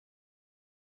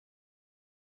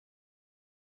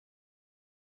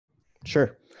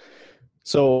Sure.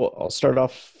 So I'll start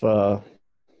off with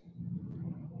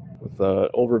an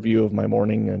overview of my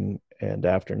morning and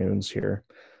afternoons here.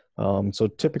 So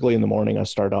typically in the morning, I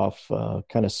start off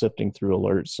kind of sifting through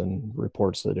alerts and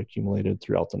reports that accumulated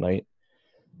throughout the night.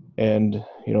 And,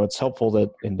 it's helpful that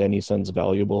Indeni sends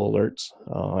valuable alerts.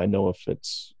 I know if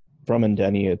it's from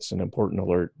Indeni, it's an important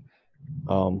alert.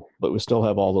 But we still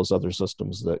have all those other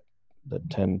systems that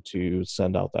tend to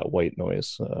send out that white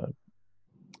noise.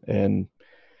 And,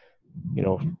 you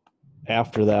know,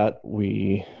 After that,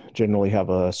 we generally have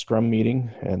a scrum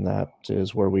meeting, and that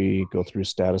is where we go through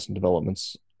status and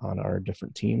developments on our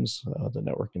different teams, the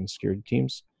network and security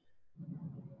teams.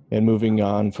 And moving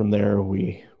on from there,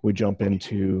 we jump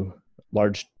into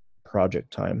large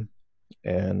project time.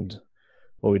 And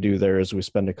what we do there is we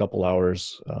spend a couple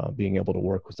hours being able to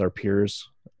work with our peers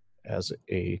as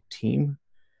a team.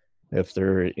 If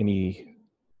there are any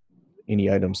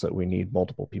items that we need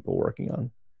multiple people working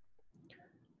on.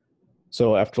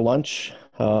 So after lunch,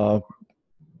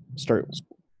 start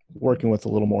working with a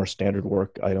little more standard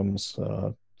work items.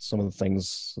 Some of the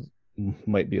things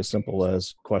might be as simple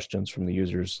as questions from the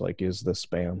users, like, is this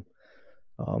spam?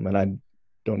 And I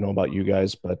don't know about you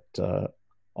guys, but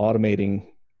automating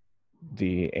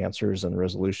the answers and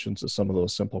resolutions to some of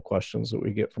those simple questions that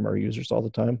we get from our users all the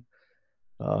time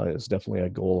is definitely a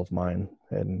goal of mine,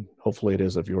 and hopefully it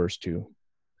is of yours too.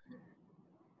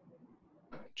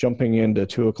 Jumping into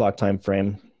 2 o'clock time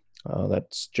frame,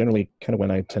 that's generally kind of when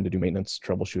I tend to do maintenance,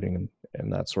 troubleshooting,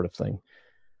 and that sort of thing.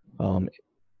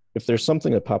 If there's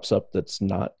something that pops up that's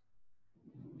not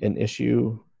an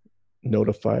issue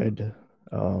notified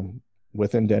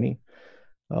with Indeni,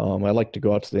 I like to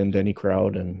go out to the Indeni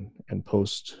crowd and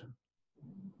post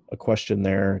a question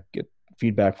there, get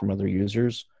feedback from other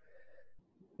users,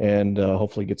 and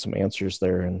hopefully get some answers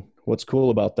there. And what's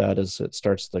cool about that is it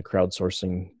starts the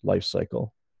crowdsourcing life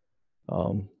cycle.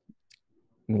 And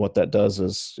what that does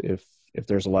is if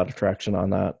there's a lot of traction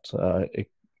on that,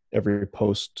 every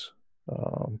post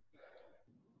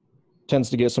tends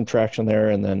to get some traction there.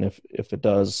 And then if it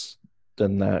does,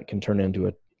 then that can turn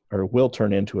into or will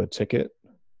turn into a ticket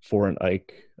for an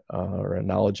IKE or a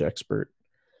knowledge expert.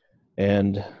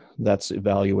 And that's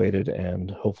evaluated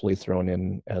and hopefully thrown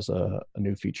in as a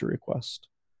new feature request.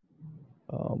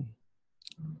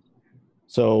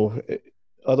 So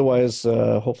otherwise,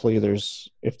 hopefully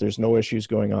if there's no issues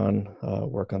going on,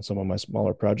 work on some of my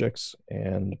smaller projects.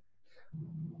 And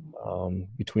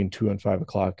between 2 and 5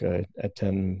 o'clock, I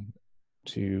tend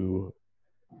to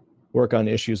work on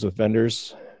issues with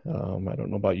vendors. I don't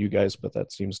know about you guys, but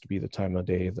that seems to be the time of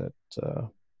day that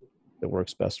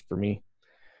works best for me.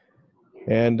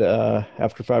 And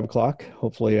after 5 o'clock,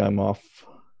 hopefully I'm off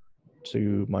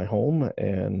to my home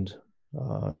and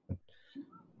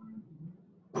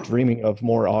dreaming of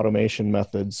more automation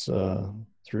methods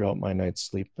throughout my night's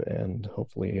sleep, and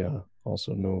hopefully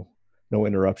also no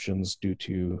interruptions due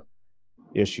to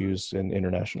issues in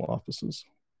international offices.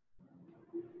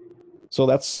 So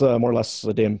that's more or less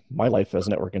a day in my life as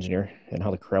a network engineer and how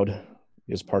the crowd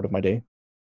is part of my day.